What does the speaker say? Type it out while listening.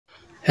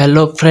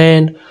Hello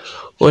friend,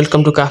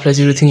 welcome to KAFLE'S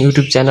everything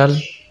YouTube channel.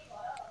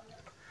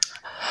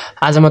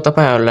 आज म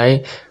तपाईहरुलाई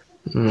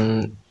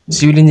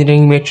सिभिल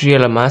इन्जिनियरिङ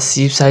मेटेरियलमा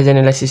सिभ साइज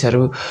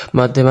एनालाइसिसहरु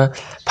मध्येमा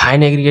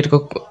fine एग्रिगेटको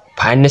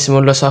finance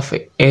modulus of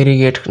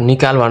aggregate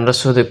निकाल भनेर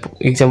सोधे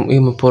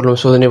एक्जाम प्रब्लम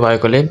सोध्ने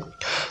भएकोले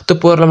त्यो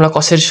प्रब्लमलाई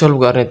कसरी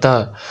सोल्भ गर्ने त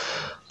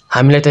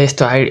हामीलाई त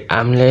यस्तो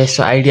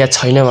आइडिया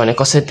छैन भने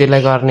कसरी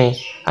त्यसलाई गर्ने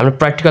हामी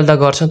प्र्याक्टिकल त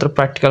गर्छौं तर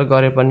प्र्याक्टिकल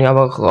गरे पनि अब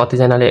कति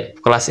जनाले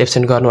क्लास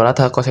एब्सेन्ट गर्नु होला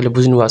त कसैले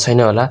बुझ्नु भएको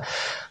छैन होला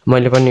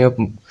मैले पनि यो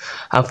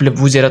आफूले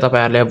बुझेर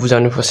तपाईहरुलाई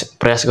बुझाउने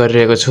प्रयास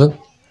गरिरहेको छु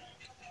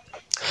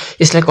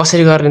यसलाई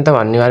कसरी गर्ने त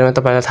भन्ने बारेमा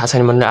तपाईलाई थाहा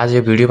छैन भने आज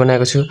यो भिडियो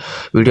बनाएको छु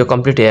भिडियो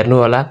कम्प्लिट हेर्नु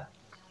होला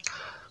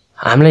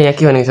हामीले यहाँ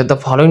के भनेको छ the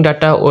following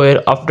data where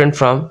obtained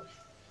from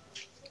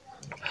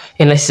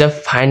analysis of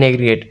fine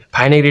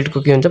aggregate को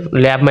के हुन्छ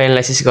ल्याबमा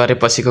एनालाइसिस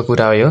गरेपछिको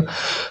कुरा हो यो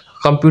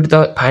कम्प्युट the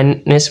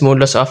finance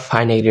modulus of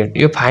fine aggregate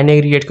यो फाइन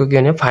एग्रिगेट को के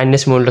भने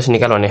फाइनेस मोडुलस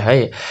निकाल भने है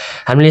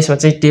हामीले यसमा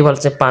चाहिँ टेबल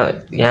चाहिँ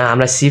यहाँ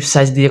हामीलाई सिभ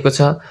साइज दिएको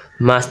छ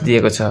मास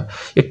दिएको छ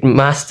यो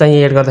मास चाहिँ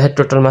एड गर्दा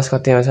टोटल मास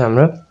कति आउँछ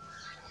हाम्रो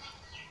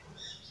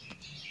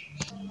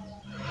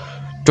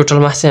टोटल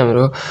मास चाहिँ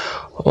हाम्रो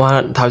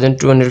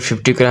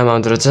 1250 ग्राम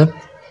आउँदो रहेछ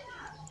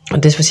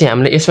त्यसपछि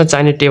हामीले यसमा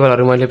चाहिने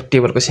टेबलहरु मैले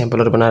टेबलको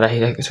स्याम्पलहरु बनाएर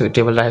राखिरहेको छु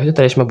टेबल राखेको छु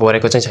तर यसमा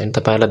भरेको चाहिँ छैन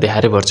तपाईहरुलाई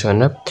देखाएर भर्छु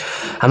हैन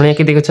हामीले यहाँ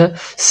के दिएको छ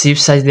सिभ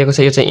साइज दिएको छ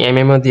यो चाहिँ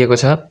एमएम मा दिएको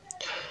छ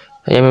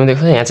एमएम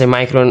दिएको छ यहाँ चाहिँ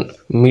माइक्रो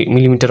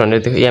मिलिमिटर भनेर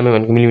दिएको एमएम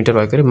भनेको मिलिमिटर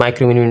भएको रे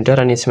माइक्रो मिलिमिटर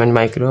अनि यसमा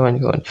माइक्रो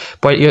भनेको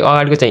यो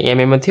अगाडिको चाहिँ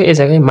एमएम मा थियो यो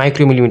चाहिँ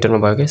माइक्रो मिलिमिटरमा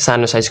भयो के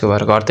सानो साइजको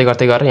भएर घट्दै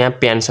गएर यहाँ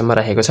पेन सम्म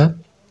राखेको छ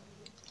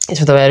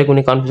यसमा तपाईहरु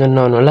कुनै कन्फ्युजन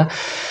नहुनु होला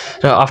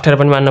र अप्ठ्यारो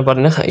पनि मान्नु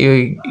पर्दैन यो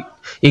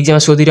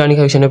एक्जाममा सोधिरहने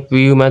क्वेशन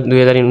पियुमा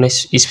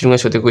 2019 स्प्रिङमा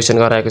सोधेको क्वेशन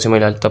गराएको छु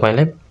मैले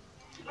तपाईलाई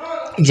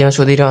एक्जाममा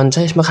सोधिरहन्छ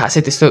यसमा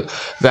खासै त्यस्तो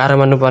गाह्रो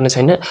मान्नु पर्ने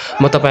छैन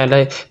म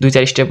तपाईहरुलाई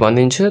 2-4 स्टेप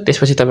भन्दिन्छु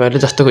त्यसपछि तपाईहरुले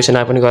जस्तो क्वेशन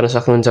आए पनि गर्न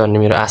सक्नुहुन्छ भन्ने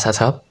मेरो आशा छ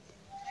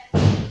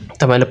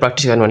तपाईहरुले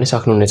प्र्याक्टिस गर्नु भने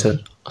सक्नुहुनेछ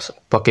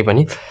पक्कै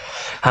पनि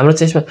हाम्रो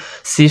चाहिँ यसमा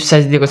सिभ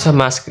साइज दिएको छ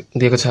मास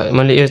दिएको छ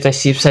मैले यो चाहिँ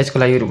सिभ साइजको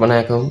लागि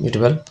बनाएको हो यो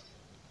टेबल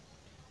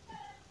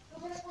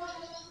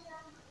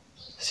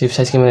सिभ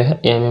साइज के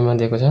एमएम मा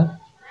दिएको छ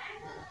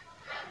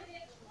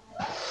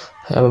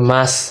अब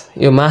मास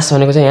यो मास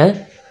भनेको चाहिँ यहाँ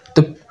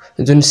त्यो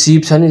जुन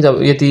सिभ छ नि जब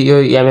यति यो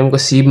एमएम को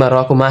सिभमा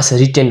रहेको मास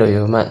रिटेन्ड हो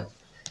यो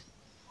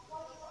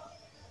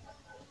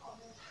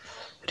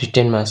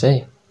रिटेन मास है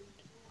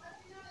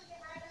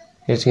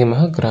यो चाहिँ केमा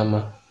ग्राममा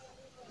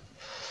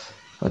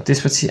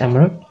त्यसपछि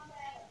हाम्रो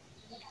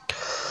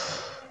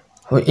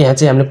हो यहाँ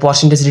चाहिँ हामीले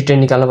पर्सेन्टेज रिटेन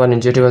निकाल्न पर्ने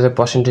हुन्छ यो टेबल चाहिँ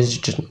पर्सेन्टेज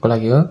रिटेनको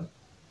लागि हो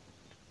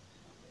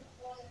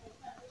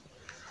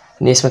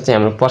अनि यसमा चाहिँ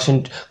हाम्रो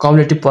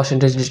कम्युलेटिभ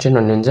पर्सेन्टेज रिटेन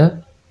भन्ने हुन्छ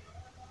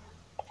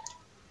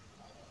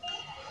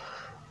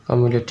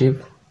cumulative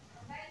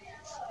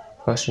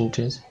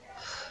percentage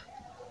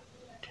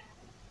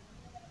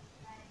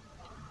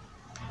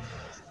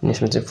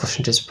यसमा चाहिँ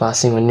पर्सेन्टेज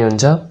पासिङ भन्ने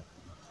हुन्छ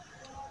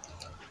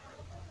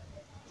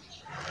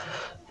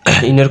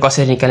यिनीहरु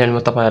कसरी निकाल्ने म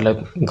तपाईहरुलाई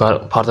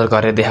फर्दर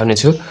गरेर देखाउने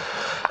छु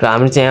र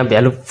हामीले चाहिँ यहाँ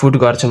भ्यालु पुट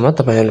गर्छौं म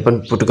तपाईहरुले पनि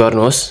पुट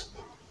गर्नुहोस्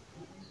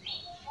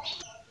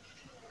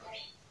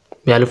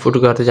भ्यालु पुट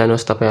गर्दै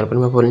जानुहोस् तपाईहरु पनि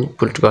म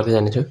पुट गर्दै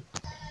जाने छु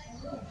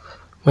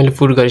मैले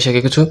पुट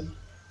गरिसकेको छु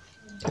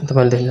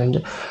तपाईले देख्न सक्नुहुन्छ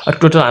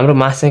टोटल हाम्रो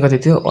मास चाहिँ कति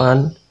थियो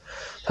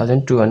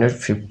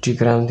 1250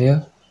 ग्राम थियो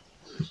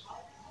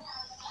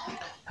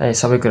है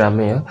सबै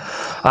ग्राममै हो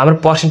हाम्रो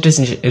पर्सेन्टेज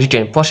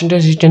रिटेन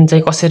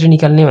चाहिँ कसरी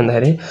निकाल्ने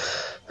भन्दाखेरि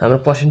हाम्रो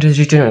पर्सेन्टेज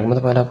रिटेन भनेको म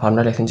तपाईलाई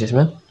फर्मुला लेख्दिन्छु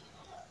यसमा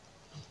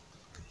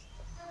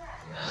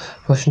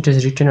पर्सेन्टेज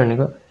रिटेन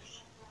भनेको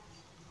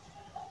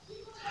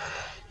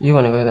यो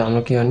भनेको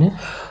हाम्रो के भने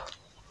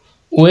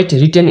वेट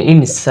रिटेन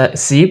इन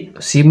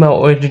सिभ मा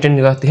वेट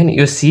रिटेन गर्थे नि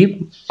यो sieve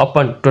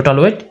upon total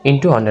weight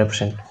into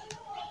 100%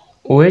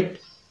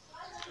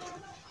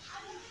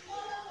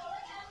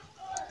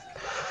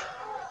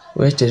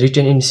 weight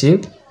retain in sieve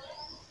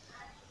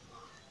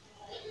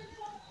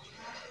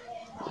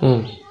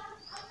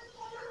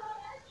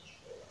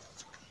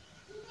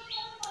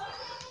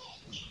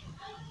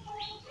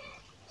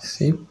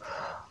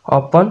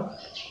upon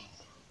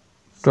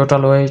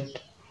total weight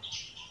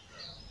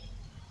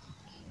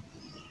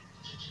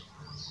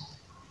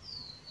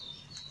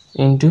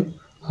into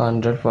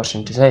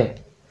 100% है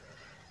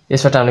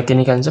यसबाट हामीले के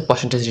निकाल्छ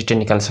पर्सेन्टेज रिटेन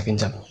निकाल्न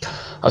सकिन्छ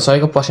अब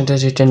सबैको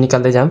पर्सेन्टेज रिटेन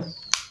निकाल्दै जाम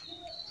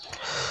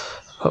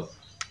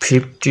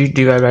 50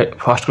 डिवाइड बाइ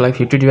फर्स्ट को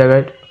लागि 50 डिवाइड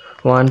बाइ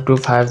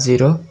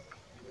 1250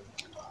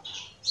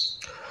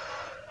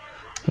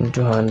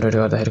 इन्टु 100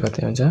 गर्दाखेरि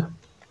कति हुन्छ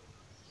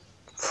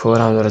 4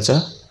 आउँदो रहेछ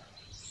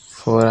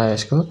 4 आयो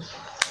यसको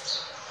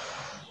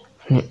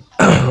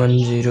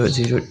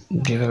 100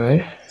 डिवाइड बाइ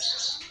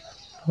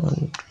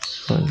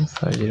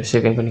 150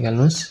 सेकेन्ड पनि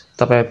निकाल्नुस्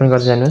तपाईहरु पनि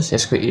गर्दै जानुहोस्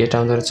यसको 8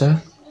 आउँदो रहेछ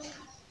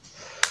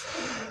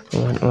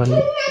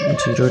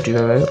 110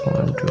 डिवाइड बाइ 12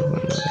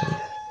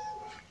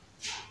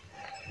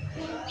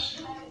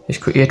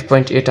 यसको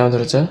 8.8 आउँदो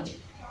रहेछ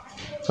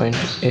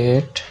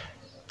 0.8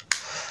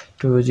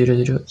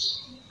 200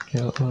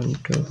 1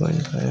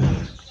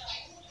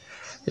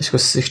 2.5 यसको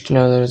 16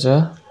 आउँदो रहेछ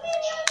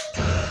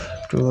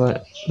 2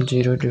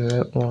 0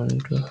 1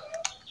 2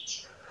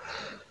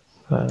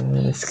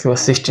 यसको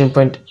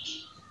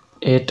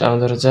 16.8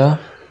 आउँदो रहेछ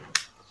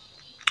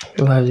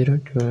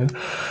 250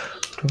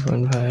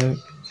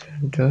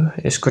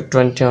 2.5 यसको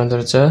 20 आउँदो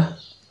रहेछ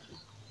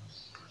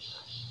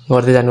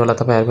गर्दै जानु होला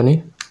तपाईहरु पनि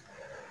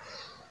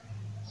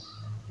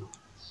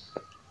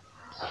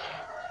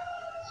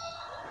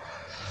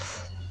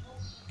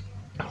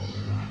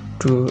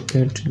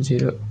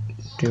 280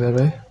 divided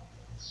by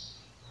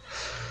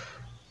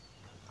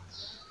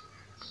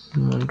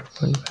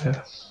 1.5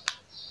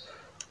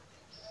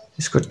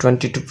 इसको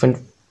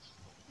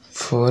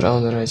 22.4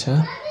 आउँदो रहेछ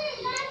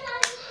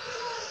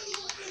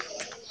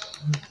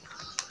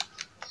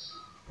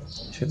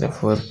त्यो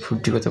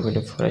 450 को त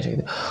पहिले 4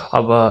 आइसक्यो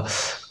अब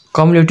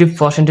कम्युलेटिभ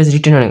पर्सेन्टेज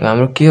रिटर्न भनेको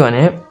हाम्रो के हो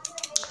भने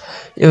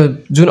यो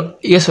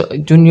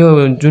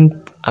जुन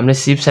हामीले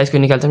सिप साइजको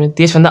निकाल्छौं नि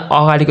त्यसभन्दा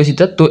अगाडिको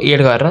सित त्यो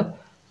एड गरेर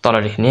तल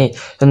लेख्ने है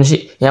भनेपछि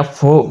यहाँ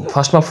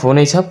फर्स्टमा 4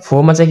 नै छ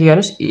 4 मा चाहिँ के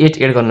गर्नुस् 8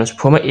 एड गर्नुस्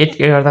 4 मा 8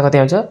 एड गर्दा कति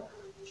आउँछ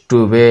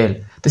 12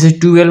 त्यसपछि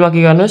 12 मा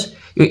के गर्नुस्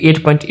यो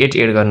 8.8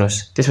 एड गर्नुस्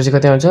त्यसपछि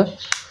कति आउँछ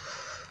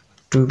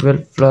 12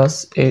 plus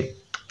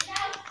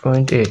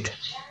 8.8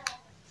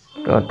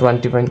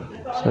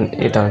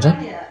 20.8 आउँछ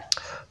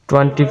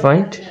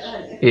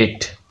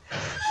 20.8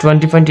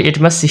 20.8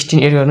 मा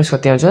 16 एड गर्नुस्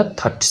कति आउँछ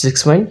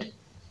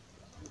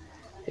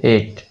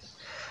 36.8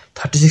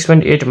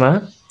 36.8 मा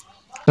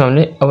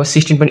हामीले अब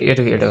 16.8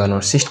 एड गर्नु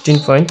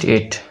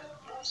 16.8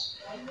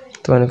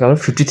 त्यो भनेको हाम्रो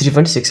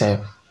 53.6 आयो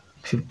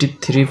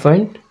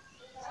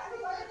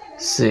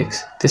 53.6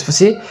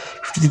 त्यसपछि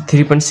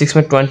 53.6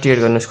 मा 20 एड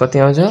गर्नुस् कति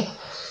आउँछ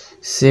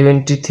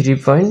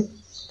 73.6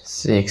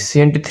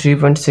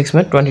 73.6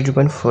 मा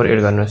 22.4 एड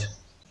गर्नुस्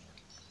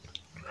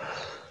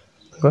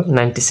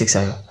 96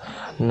 आयो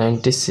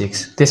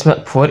 96 त्यसमा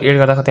 4 एड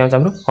गर्दा कति आउँछ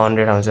हाम्रो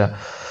 100 आउँछ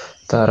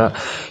तर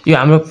यो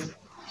हाम्रो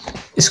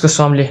यसको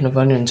सम लेख्नु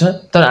पर्ने हुन्छ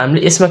तर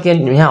हामीले यसमा के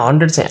यहाँ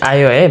 100 चाहिँ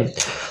आयो है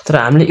तर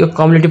हामीले यो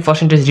कम्युलेटिभ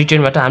पर्सेन्टेज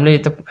रिटर्नबाट हामीले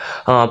त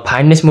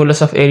फाइनेस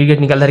मोडुलस अफ एग्रिगेट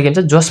निकाल्दाखेरि के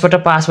हुन्छ जसबाट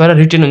पास भएर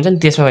रिटर्न हुन्छ नि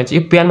त्यसमा भन्छ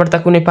यो प्यानबाट त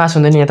कुनै पास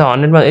हुँदैन यहाँ त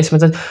 100 मा यसमा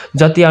त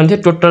जति आउँथ्यो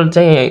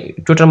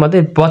टोटल मध्ये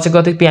बचेको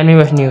त प्यानमै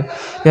बस्ने हो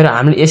तर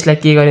हामीले यसलाई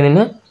के गरिदैन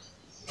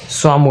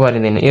सम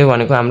गरिदैन यो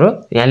भनेको हाम्रो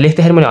यहाँ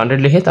लेख्दाखेरि मैले 100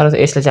 लेखे तर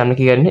यसलाई चाहिँ हामीले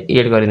के गरिने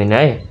एड गरिदैन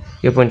है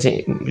यो पनि चाहिँ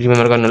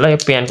रिमेम्बर गर्नु होला यो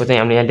प्यानको चाहिँ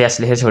हामीले यहाँ ड्यास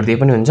लेखेर छोड्दिए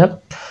पनि हुन्छ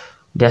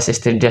ड्यास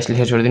यस्तै ड्यास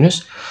लेखेर छोडिदिनुस्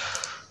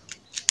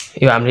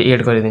यो हामीले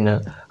एड गरिदिन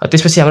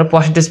त्यसपछि हाम्रो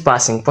पर्सेन्टेज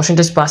पासिङ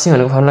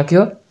भनेको फर्मुला के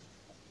हो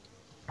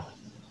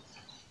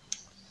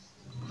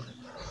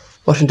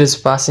पर्सेन्टेज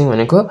पासिङ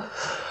भनेको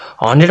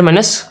 100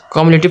 minus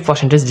कम्युलेटिभ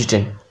percentage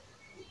return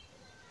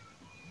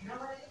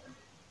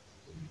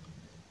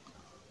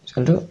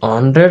equal to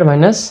 100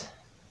 minus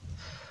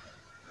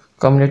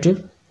कम्युलेटिभ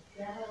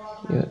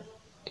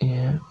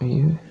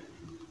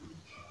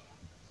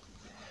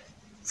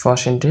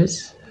percentage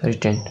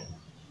return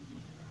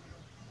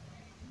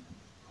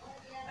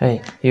है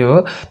यो हो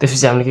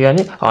त्यसपछि हामीले के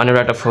गर्ने 100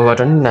 बाट 4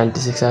 बाट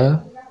 96 आयो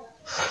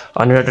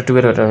 100 बाट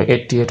 12 बाट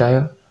 88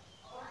 आयो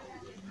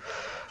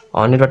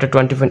 100 बाट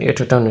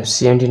 20.8 हटाउनु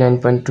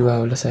 79.2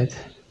 आयो होला सायद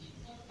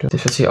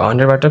त्यसपछि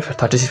 100 बाट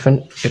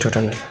 36.8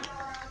 हटाउनु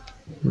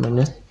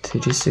माइनस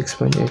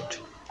 36.8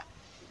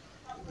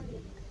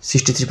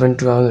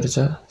 63.2 आउँदो रहेछ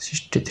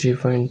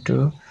 63.2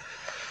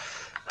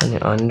 अनि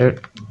 100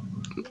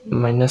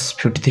 माइनस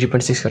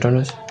 53.6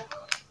 घटाउनुस्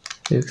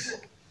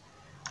 6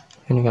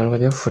 अनि गाउँ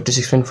कति हो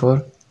 46.4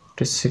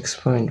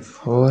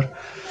 46.4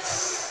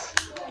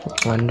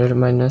 100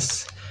 माइनस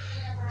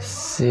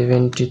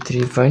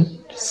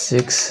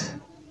 73.6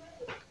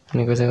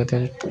 अनि कति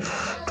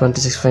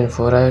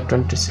 26.4 आयो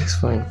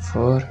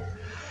 26.4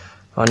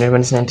 100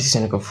 माइनस 96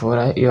 भनेको 4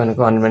 आयो यो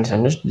भनेको 100 माइनस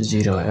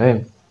 0 आयो है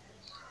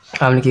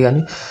हामीले के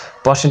गर्ने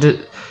पर्सेन्टेज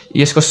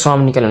यसको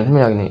सम निकाल्नु पनि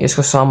लाग्ने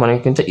यसको सम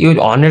भनेको के हुन्छ यो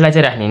 100 लाई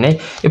चाहिँ राख्ने है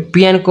यो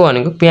प्यानको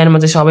भनेको प्यानमा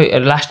चाहिँ सबै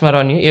लास्टमा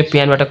रहने यो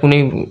प्यानबाट कुनै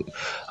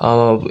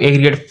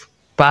एग्रिगेट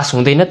पास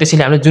हुँदैन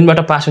त्यसैले हामीले जुनबाट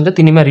पास हुन्छ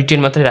तिनीमा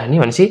रिटर्न मात्रै राख्ने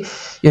भनेपछि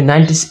यो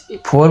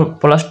 94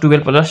 plus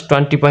 12 plus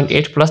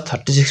 20.8 plus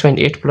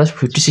 36.8 plus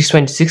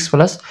 56.6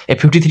 plus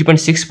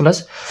 53.6 plus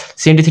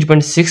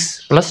 73.6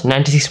 plus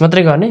 96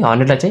 मात्रै गर्ने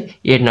 100 लाई चाहिँ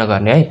एड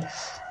नगर्ने है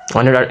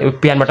 100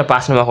 प्यानबाट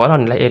पास नभएको होला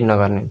 100 लाई एड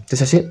नगर्ने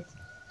त्यसपछि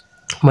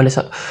मैले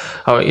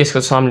अब यसको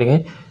some लेखेँ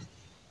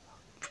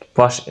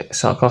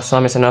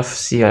summation of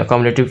C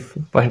कम्युलेटिभ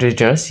percentage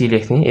return C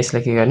लेख्ने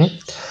यसलाई के गर्ने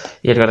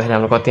एड गर्दाखेरि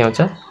हाम्रो कति आउँछ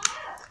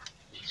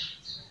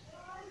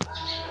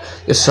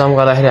यो सम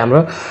गर्दाखेरि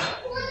हाम्रो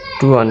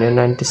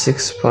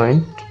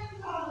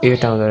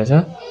 296.8 आउँदो रहेछ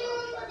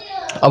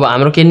अब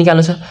हाम्रो के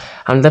निकाल्नु छ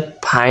हामीले त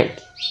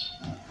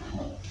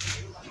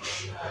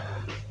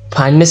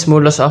finance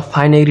modulus of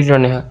fine aggregate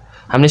गर्ने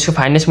हामीले यसको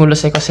फाइनेस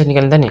मोडुलस चाहिँ कसरी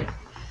निकाल्ने त नि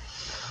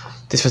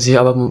त्यसपछि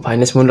अब म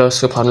फाइनेस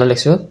मोडुलसको फर्मुला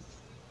लेख्छु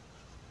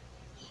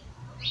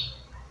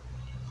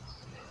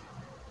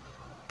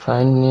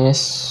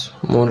finance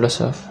modulus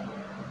of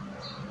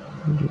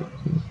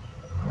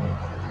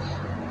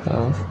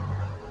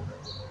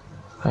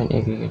fine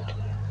aggregate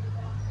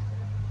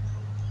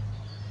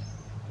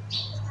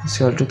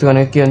equal to त्यो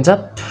भनेको के हुन्छ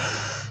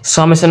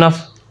समेसन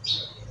अफ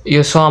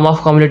यो some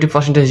of कम्युलेटिभ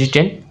percentage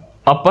retain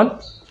upon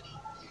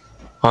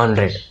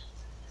 100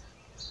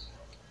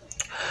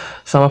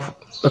 some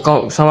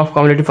of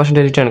कम्युलेटिभ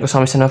percentage रिटेनको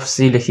summation of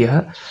C लेखियो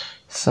ह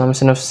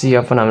समेसन अफ सी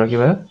अपन हाम्रो के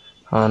भयो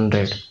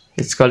 100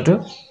 इक्वल टु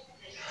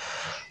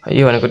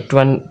यो भनेको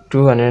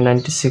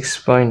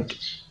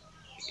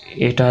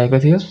 296.8 आएको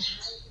थियो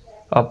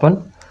अपन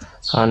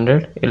 100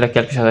 यसलाई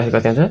क्याल्कुलेसन गर्दा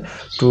कति हुन्छ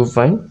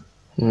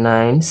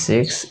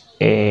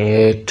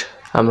 2.968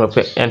 हाम्रो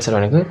एन्सर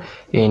भनेको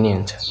यही नै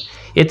हुन्छ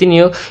यति नै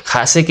हो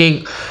खासै केही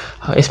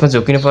यसमा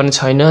झुकिनु पर्ने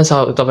छैन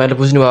तपाईहरुले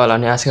बुझ्नुभयो होला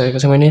नि आशा गरेको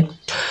छु मैले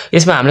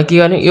यसमा हामीले के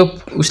गर्ने यो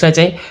उसलाई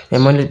चाहिँ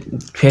मैले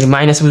फेरि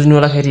माइनस बुझ्नु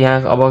होला फेरि यहाँ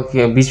अब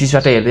बीच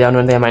बीचबाट हेर्दै आउनु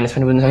भने यहाँ माइनस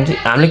पनि बुझ्न सकिन्छ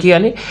हामीले के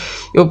गर्ने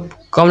यो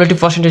कम्युलेटिभ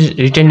पर्सेन्टेज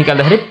रिटेन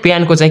निकाल्दाखेरि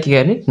प्यानको चाहिँ के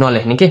गर्ने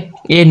नलेख्ने के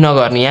ए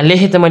नगर्ने यहाँ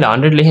लेखे त मैले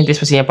 100 लेखेँ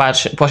त्यसपछि यहाँ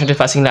पर्सेन्टेज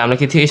पासिङले हाम्रो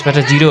के थियो यसबाट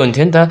 0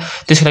 हुन्थ्यो नि त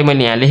त्यसको लागि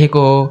मैले यहाँ लेखेको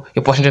हो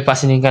यो पर्सेन्टेज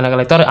पासिङ निकाल्नको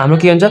लागि तर हाम्रो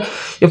के हुन्छ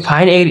यो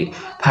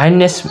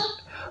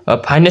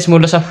finance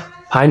modulus of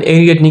fine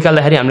aggregate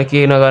निकाल्दाखेरि हामीले के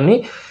नगर्ने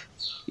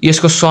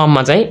यसको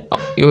सममा चाहिँ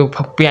यो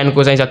प्यानको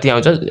चाहिँ जति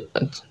आउँछ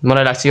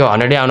मलाई लाग्छ यो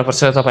 100 आउनु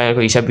पर्छ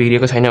तपाईहरुको हिसाब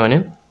बिग्रिएको छैन भने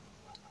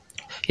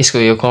यसको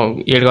यो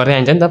एड गर्दै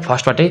आइन्छ नि त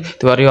फर्स्टबाटै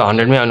त्यो गरे यो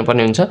 100 मै आउनु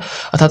पर्ने हुन्छ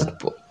अथवा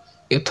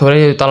थोरै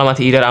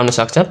तलमाथि एरर आउन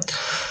सक्छ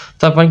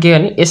तपाईं के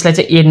गर्ने यसलाई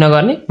चाहिँ एड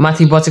नगर्ने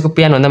माथि बचेको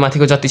प्यान भन्दा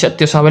माथिको जति छ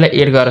त्यो सबैलाई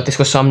एड गरेर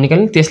त्यसको सम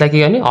निकाल्ने त्यसलाई के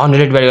गर्ने 100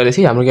 डिभाइड गर्दैछ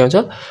हाम्रो के आउँछ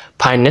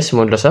फाइनेस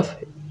मोडुलस अफ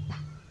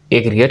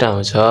एग्रिगेट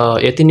आउँछ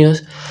यति नै हो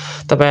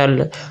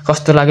तपाईहरुले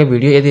कस्तो लाग्यो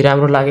भिडियो यदि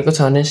राम्रो लागेको छ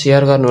भने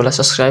शेयर गर्नु होला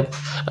सब्स्क्राइब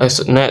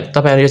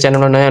तपाईहरु यो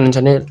च्यानलमा नयाँ हुनुहुन्छ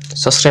भने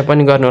सब्स्क्राइब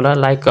पनि गर्नु होला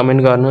लाइक कमेन्ट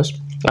गर्नुस्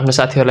आफ्नो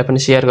साथीहरुलाई पनि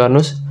शेयर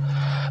गर्नुस्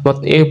म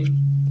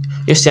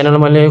यस च्यानलमा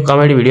मैले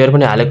कमेडी भिडियोहरु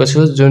पनि हालेको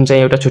छु जुन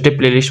चाहिँ एउटा छुट्टै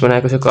प्लेलिस्ट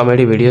बनाएको छु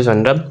कमेडी भिडियोज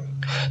भनेर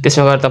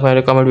त्यसमा गएर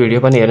तपाईहरुले कमेडी भिडियो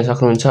पनि हेर्न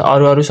सक्नुहुन्छ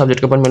अरु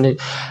सब्जेक्टको पनि मैले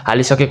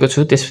हालिसकेको छु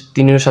त्यस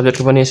तीनवटा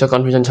सब्जेक्टको पनि यसो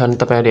कन्फ्युजन छ भने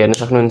तपाईहरुले हेर्न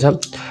सक्नुहुन्छ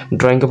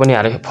ड्राइङको पनि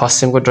हाले फर्स्ट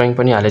सेमको ड्राइङ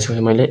पनि हालेको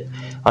छु मैले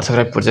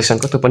अर्थोग्राफिक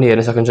प्रोजेक्सनको त्यो पनि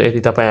हेर्न सक्नुहुन्छ यदि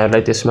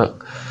तपाईहरुलाई त्यसमा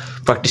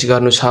प्र्याक्टिस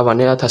गर्नु छ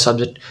भने अथवा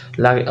सब्जेक्ट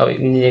लागे अब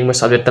इन्जिनियरिङमा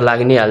सब्जेक्ट त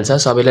लागि नै हाल्छ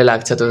सबैलाई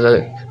लाग्छ त्यो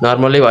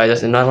नर्मलै भए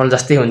जस्तै नर्मल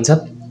जस्तै हुन्छ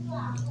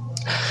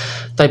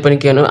तैपनि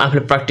के गर्नु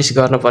आफूले प्र्याक्टिस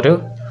गर्न पर्यो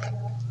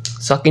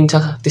सकिन्छ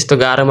त्यस्तो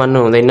गाह्रो मान्नु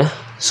हुँदैन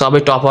सबै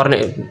टपर नै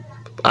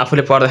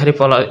आफूले पढ्दाखेरि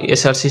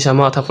एसआरसी सम्म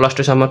अथवा प्लस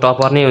 2 सम्म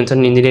टपर नै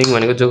हुन्छन् इन्जिनियरिङ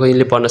भनेको जो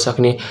कोहीले पढ्न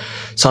सक्ने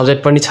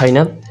सब्जेक्ट पनि छैन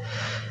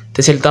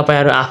त्यसैले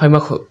तपाईहरु आफैमा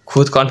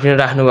खुद कन्फिडेन्ट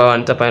राख्नु भयो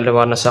भने तपाईहरुले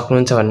गर्न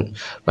सक्नुहुन्छ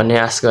भन्ने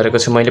आश गरेको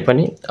छु मैले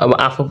पनि अब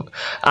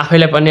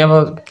आफैलाई पनि अब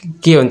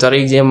के हुन्छ र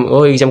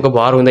एक्जामको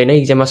भर हुँदैन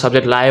एक्जाममा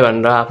सब्जेक्ट लायो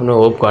भनेर आफ्नो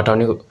होप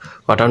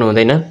घटाउनु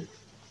हुँदैन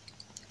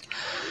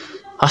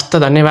हस्त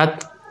धन्यवाद